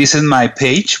visit my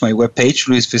webpage,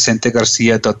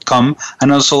 luisvicentegarcia.com,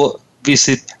 and also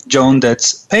visit Joan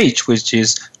Detz's page, which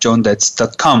is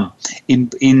joandetz.com.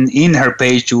 In her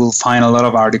page, you will find a lot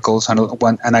of articles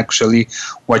and actually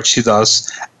what she does,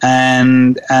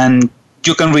 and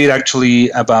you can read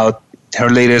actually about her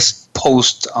latest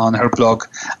post on her blog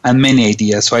and many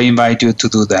ideas. So I invite you to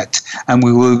do that, and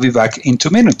we will be back in 2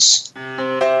 minutes.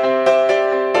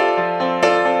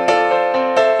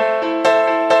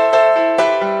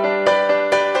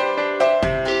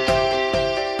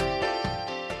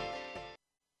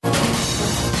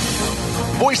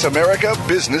 Voice America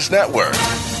Business Network,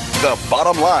 the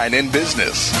bottom line in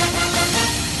business.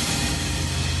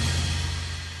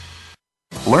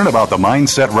 Learn about the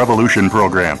Mindset Revolution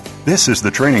program. This is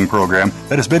the training program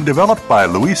that has been developed by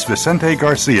Luis Vicente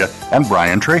Garcia and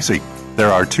Brian Tracy.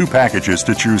 There are 2 packages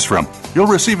to choose from. You'll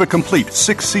receive a complete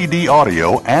 6-CD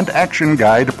audio and action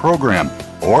guide program,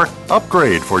 or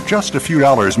upgrade for just a few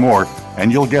dollars more,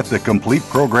 and you'll get the complete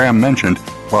program mentioned,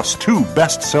 plus 2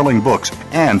 best-selling books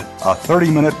and a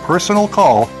 30-minute personal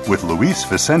call with Luis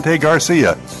Vicente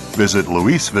Garcia. Visit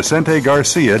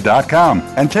luisvicentegarcia.com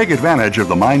and take advantage of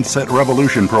the Mindset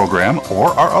Revolution program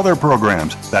or our other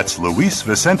programs. That's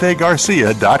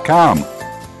luisvicentegarcia.com.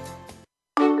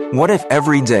 What if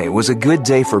every day was a good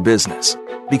day for business?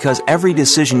 Because every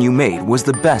decision you made was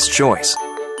the best choice.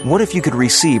 What if you could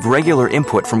receive regular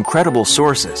input from credible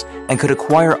sources and could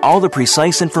acquire all the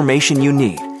precise information you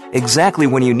need, exactly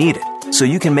when you need it, so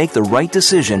you can make the right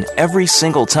decision every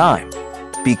single time?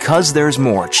 Because There's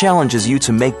More challenges you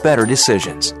to make better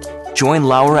decisions. Join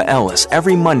Laura Ellis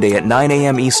every Monday at 9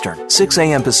 a.m. Eastern, 6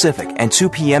 a.m. Pacific, and 2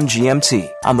 p.m. GMT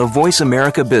on the Voice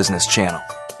America Business Channel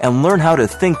and learn how to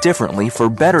think differently for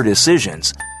better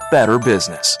decisions, better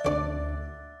business.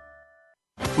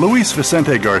 Luis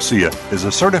Vicente Garcia is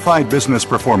a certified business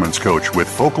performance coach with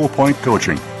Focal Point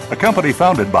Coaching, a company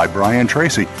founded by Brian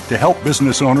Tracy to help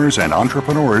business owners and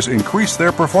entrepreneurs increase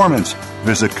their performance.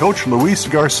 Visit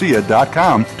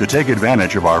CoachLuisGarcia.com to take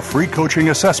advantage of our free coaching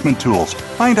assessment tools.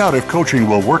 Find out if coaching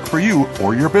will work for you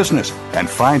or your business, and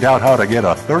find out how to get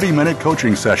a 30-minute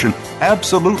coaching session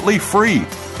absolutely free.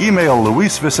 Email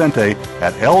Luis Vicente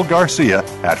at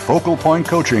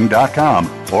lgarcia@FocalPointCoaching.com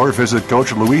or visit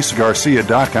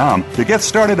CoachLuisGarcia.com to get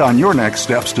started on your next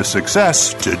steps to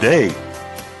success today.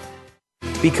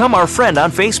 Become our friend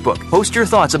on Facebook. Post your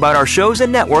thoughts about our shows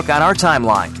and network on our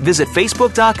timeline. Visit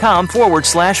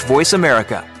Facebook.com/Voice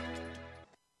America.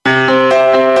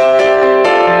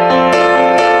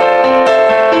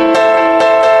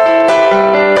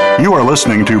 You are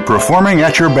listening to Performing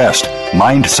at Your Best,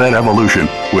 Mindset Evolution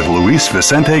with Luis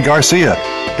Vicente Garcia.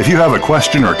 If you have a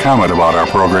question or comment about our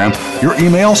program, your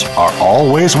emails are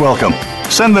always welcome.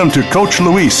 Send them to Coach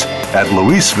Luis at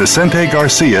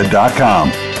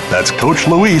LuisVicenteGarcia.com. That's Coach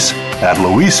Luis at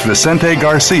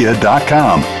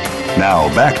LuisVicenteGarcia.com. Now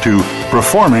back to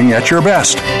Performing at Your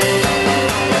Best.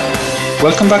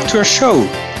 Welcome back to our show.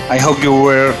 I hope you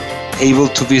were able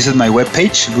to visit my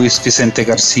webpage,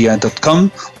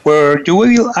 LuisVicenteGarcia.com, where you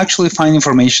will actually find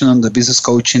information on the business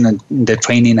coaching and the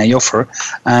training I offer.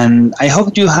 And I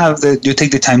hope you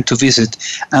take the time to visit.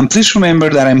 And please remember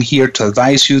that I'm here to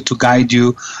advise you, to guide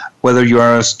you, whether you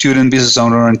are a student, business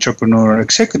owner, entrepreneur, or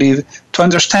executive, to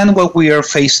understand what we are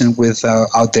facing with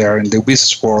out there in the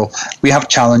business world. We have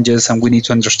challenges and we need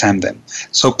to understand them.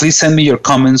 So please send me your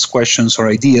comments, questions, or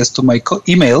ideas to my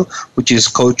email, which is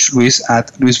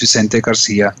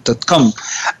coachluis@LuisVicenteGarcia.com.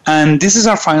 And this is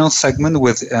our final segment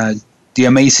with the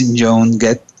amazing Joan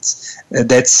Detz.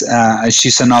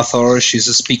 She's an author, she's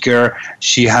a speaker,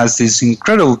 she has this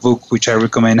incredible book which I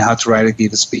recommend, How to Write and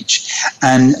Give a Speech.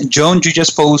 And Joan, you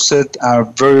just posted a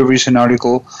very recent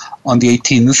article on the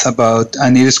 18th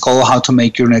and it is called How to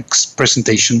Make Your Next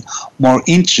Presentation More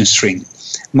Interesting.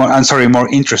 More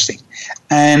interesting.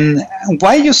 And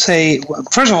why you say,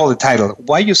 first of all, the title,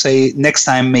 why you say next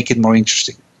time make it more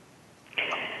interesting?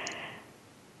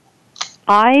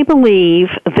 I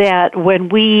believe that when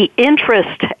we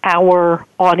interest our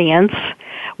audience,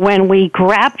 when we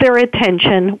grab their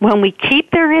attention, when we keep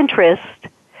their interest,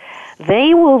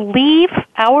 they will leave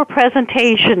our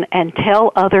presentation and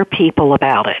tell other people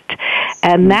about it.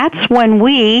 And that's when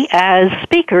we, as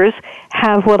speakers,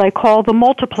 have what I call the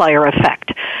multiplier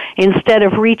effect. Instead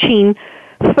of reaching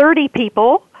 30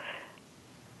 people,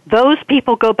 those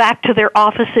people go back to their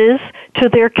offices, to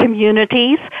their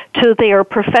communities, to their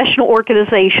professional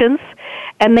organizations,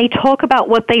 and they talk about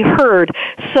what they heard.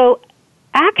 So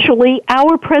actually,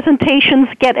 our presentations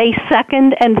get a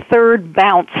second and third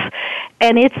bounce.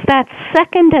 And it's that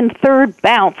second and third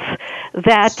bounce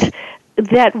that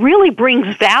really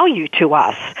brings value to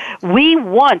us. We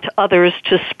want others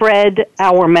to spread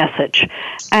our message.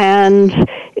 And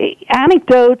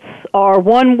anecdotes are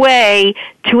one way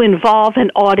to involve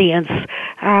an audience.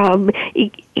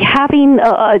 Having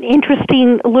an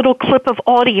interesting little clip of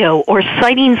audio or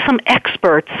citing some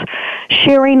experts,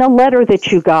 sharing a letter that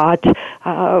you got,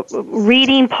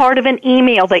 reading part of an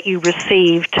email that you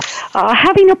received,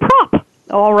 having a prop.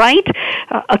 All right?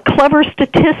 A clever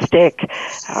statistic,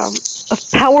 a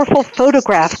powerful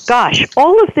photograph. Gosh,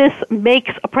 all of this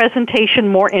makes a presentation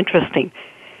more interesting.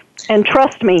 And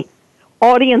trust me,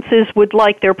 audiences would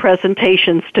like their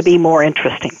presentations to be more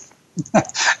interesting.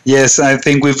 Yes, I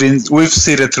think we've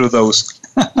seen through those.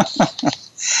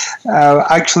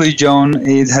 Actually, Joan,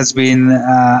 it has been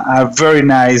a very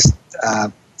nice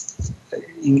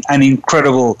and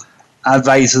incredible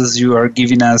advices you are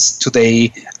giving us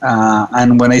today,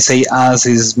 and when I say us,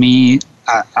 is me,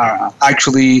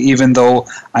 actually, even though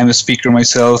I'm a speaker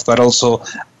myself, but also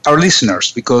our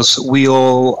listeners, because we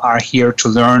all are here to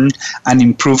learn and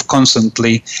improve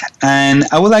constantly. And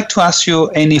I would like to ask you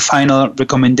any final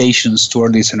recommendations to our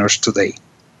listeners today.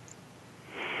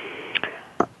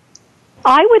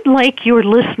 I would like your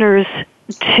listeners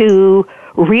to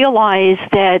realize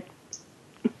that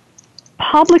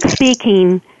public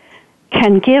speaking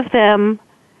can give them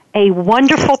a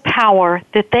wonderful power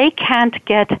that they can't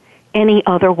get any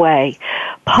other way.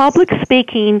 Public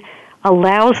speaking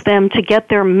allows them to get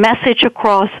their message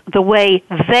across the way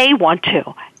they want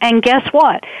to. And guess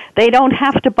what? They don't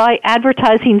have to buy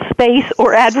advertising space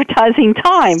or advertising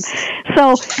time.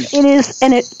 So it is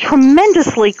a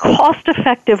tremendously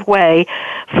cost-effective way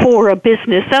for a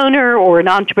business owner or an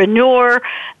entrepreneur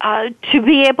to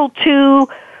be able to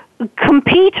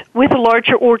compete with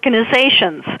larger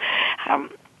organizations.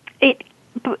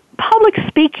 Public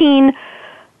speaking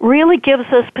really gives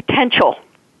us potential.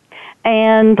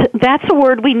 And that's a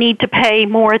word we need to pay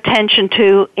more attention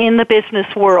to in the business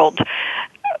world.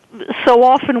 So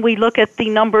often we look at the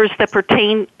numbers that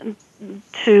pertain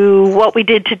to what we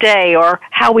did today or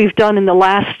how we've done in the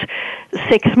last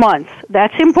 6 months.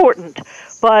 That's important.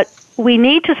 But we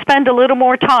need to spend a little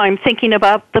more time thinking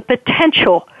about the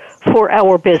potential for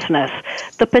our business,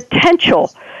 the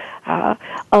potential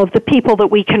of the people that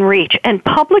we can reach. And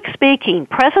public speaking,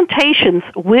 presentations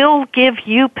will give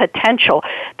you potential.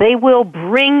 They will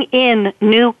bring in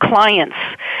new clients.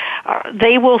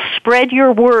 They will spread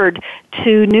your word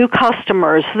to new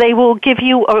customers. They will give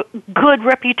you a good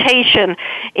reputation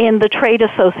in the trade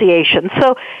association.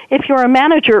 So if you're a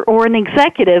manager or an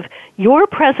executive, your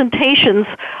presentations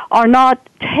are not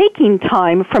taking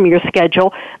time from your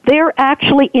schedule. They're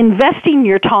actually investing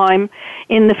your time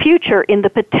in the future, in the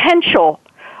potential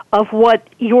of what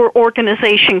your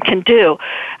organization can do.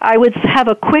 I would have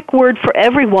a quick word for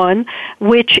everyone,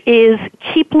 which is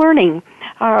keep learning.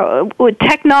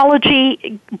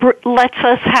 Technology lets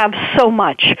us have so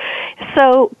much.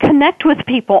 So connect with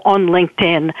people on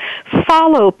LinkedIn.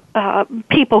 Follow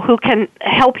people who can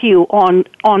help you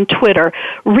on Twitter.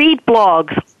 Read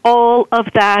blogs. All of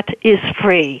that is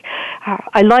free.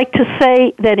 I like to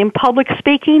say that in public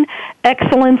speaking,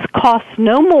 excellence costs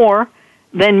no more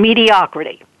than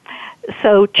mediocrity.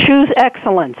 So choose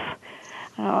excellence.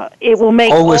 It will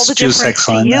make always all the difference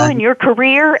excellent. To you and your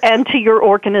career and to your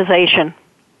organization.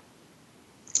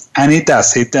 And it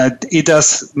does. It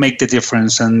does make the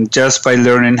difference. And just by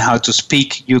learning how to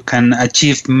speak, you can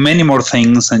achieve many more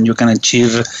things, and you can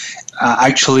achieve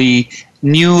actually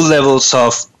new levels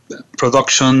of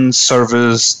production,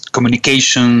 service,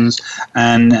 communications,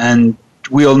 and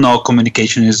we all know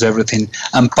communication is everything.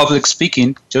 And public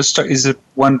speaking just is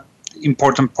one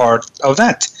important part of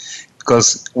that,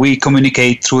 because we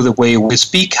communicate through the way we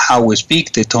speak, how we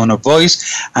speak, the tone of voice,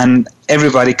 and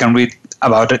everybody can read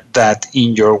about that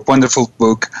in your wonderful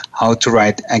book, How to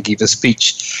Write and Give a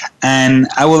Speech. And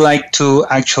I would like to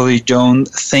actually, Joan,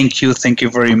 thank you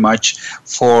very much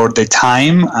for the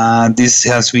time. This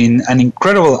has been an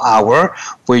incredible hour,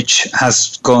 which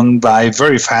has gone by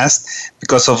very fast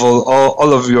because of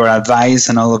all of your advice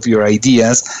and all of your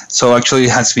ideas. So actually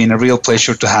it has been a real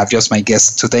pleasure to have you as my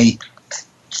guest today.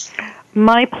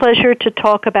 My pleasure to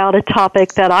talk about a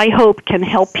topic that I hope can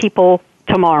help people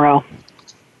tomorrow.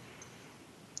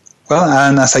 Well,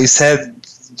 and as I said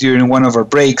during one of our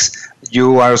breaks,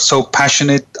 you are so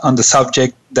passionate on the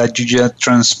subject that you just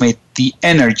transmit the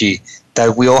energy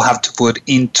that we all have to put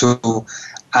into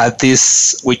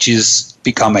this, which is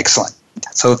become excellent.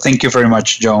 So thank you very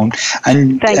much, Joan.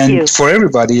 And thank you. For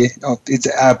everybody, it's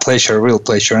a pleasure, a real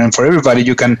pleasure. And for everybody,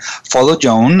 you can follow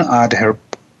Joan at her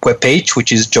webpage,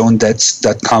 which is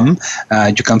joandetz.com.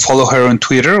 You can follow her on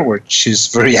Twitter, where she's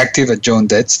very active at Joan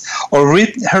Detz, or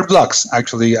read her blogs.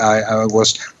 Actually, I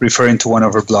was referring to one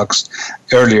of her blogs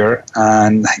earlier,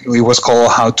 and it was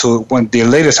called the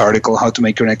latest article, How to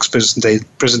Make Your Next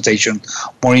Presentation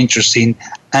More Interesting.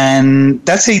 And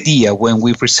that's the idea when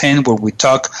we present, when we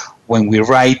talk, when we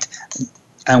write,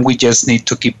 and we just need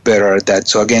to keep better at that.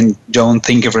 So again, Joan,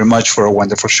 thank you very much for a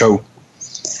wonderful show.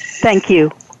 Thank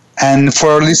you. And for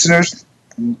our listeners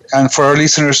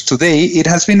today, it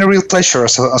has been a real pleasure,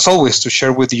 as always, to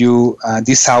share with you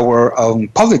this hour on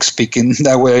public speaking.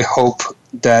 That way, I hope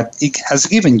that it has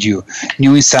given you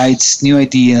new insights, new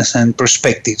ideas, and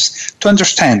perspectives to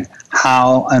understand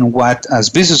how and what, as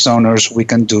business owners, we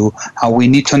can do, how we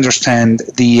need to understand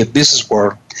the business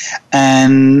world.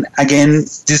 And again,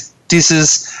 this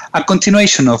is a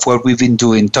continuation of what we've been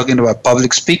doing, talking about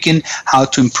public speaking, how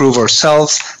to improve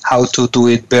ourselves, how to do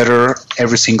it better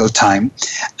every single time.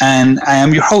 And I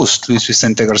am your host, Luis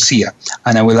Vicente Garcia,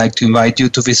 and I would like to invite you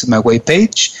to visit my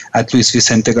webpage at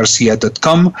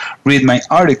luisvicentegarcia.com, read my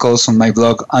articles on my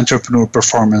blog,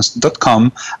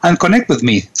 entrepreneurperformance.com, and connect with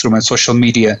me through my social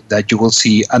media that you will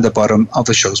see at the bottom of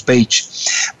the show's page.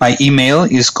 My email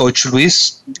is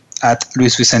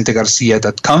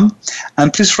coachluis@luisvicentegarcia.com,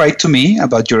 and please write to me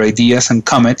about your ideas and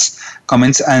comments.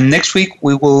 And next week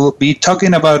we will be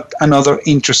talking about another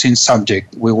interesting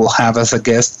subject. We will have as a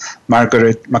guest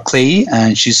Margaret McClay,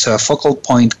 and she's a focal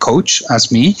point coach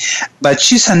as me, but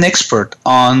she's an expert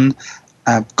on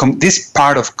this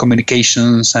part of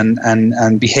communications and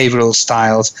behavioral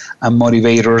styles and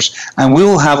motivators. And we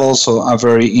will have also a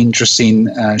very interesting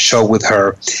show with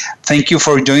her. Thank you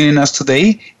for joining us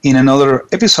today in another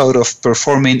episode of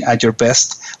Performing at Your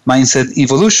Best Mindset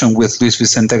Evolution with Luis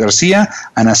Vicente Garcia.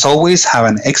 And as always, have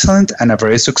an excellent and a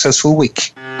very successful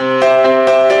week.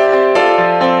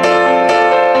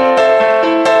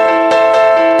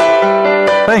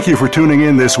 Thank you for tuning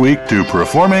in this week to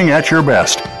Performing at Your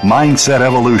Best Mindset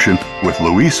Evolution with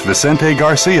Luis Vicente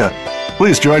Garcia.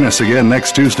 Please join us again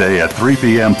next Tuesday at 3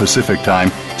 p.m. Pacific Time,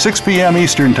 6 p.m.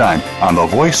 Eastern Time on the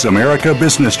Voice America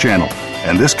Business Channel.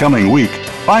 And this coming week,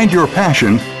 find your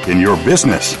passion in your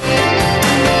business.